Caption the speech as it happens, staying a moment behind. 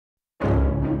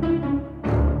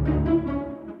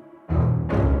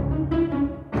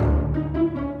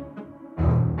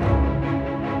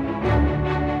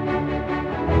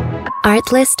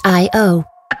Artlist.io.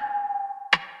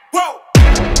 Whoa!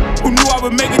 Who knew I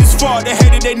would make it this far? They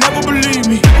hated, they never believed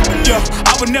me. Yeah,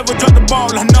 I would never drop the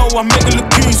ball. I know I make it look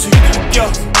easy.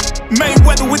 Yeah,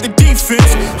 Mayweather with the defense.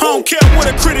 I don't care what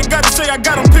a critic gotta say. I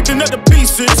got them picking up the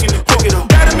pieces.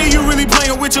 That to me, you really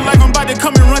playing with your life. I'm about to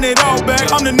come and run it all back.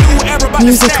 I'm the new era, about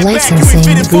to Music snap back. You licensing ain't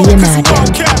fitted for it 'cause you all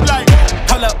reimagined. cap like.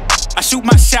 Hold up, I shoot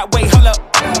my shot. Wait, hold up.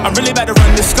 I'm really about to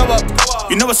run this go up.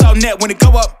 You know it's all net when it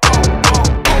go up.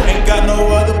 Ain't got no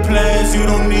other plans, you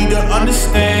don't need to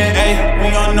understand, ayy.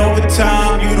 We on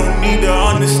overtime, you don't need to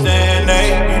understand,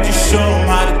 ayy. You just show them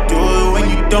how to do it when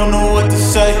you don't know what to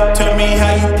say. Tell me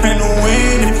how you plan to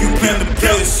win if you plan to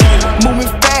play it safe. Moving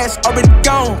fast, already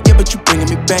gone, yeah, but you bringing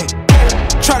me back.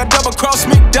 Try to double cross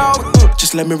me, dog,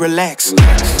 just let me relax.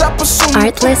 Stop assuming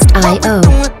Artlist.io.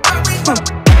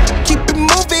 Keep it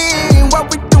moving, what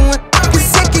we doing?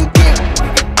 Cause it can get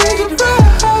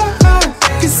dangerous.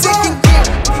 Cause it can get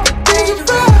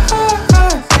dangerous.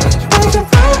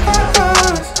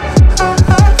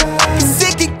 Cause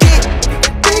it can get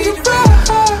dangerous.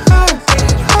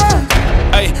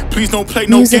 Ay, please don't play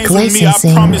no Music games with me, I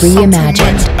licensing promise I'm too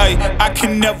reimagined. much. Ay, I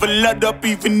can never let up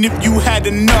even if you had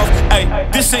enough. Ay,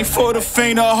 this ain't for the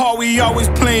faint of heart, we always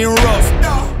playing rough.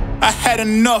 I had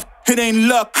enough, it ain't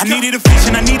luck. I needed a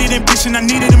vision, I needed ambition, I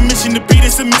needed a mission to beat a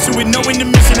submission with no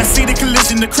intermission. I see the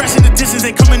collision, the crash in the distance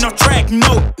ain't coming off track,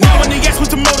 no. Now when they ask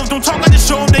what's the motive, don't talk like the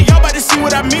show 'em. They all about to see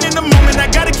what I mean in the moment. I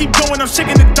gotta keep going, I'm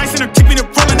shaking the dice and they're keeping it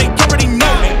rolling. They already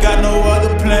know. Ain't got no other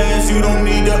plans, you don't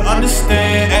need to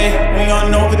understand, ayy. We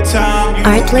on overtime, you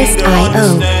don't need to Artlist.io.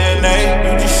 understand, ayy.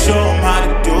 You just show them how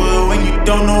to do it when you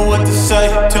don't know what to say.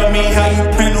 Tell me how you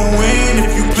plan to win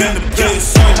if you plan to play it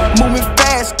safe. Moving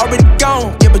fast, already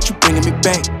gone, yeah, but you bringing me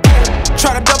back.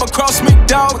 Try to double cross me,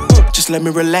 dog, just let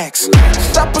me relax.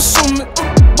 Stop assuming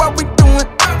what we doing.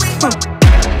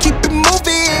 Keep it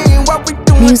moving, what we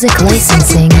doing. Music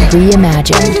licensing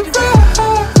reimagined.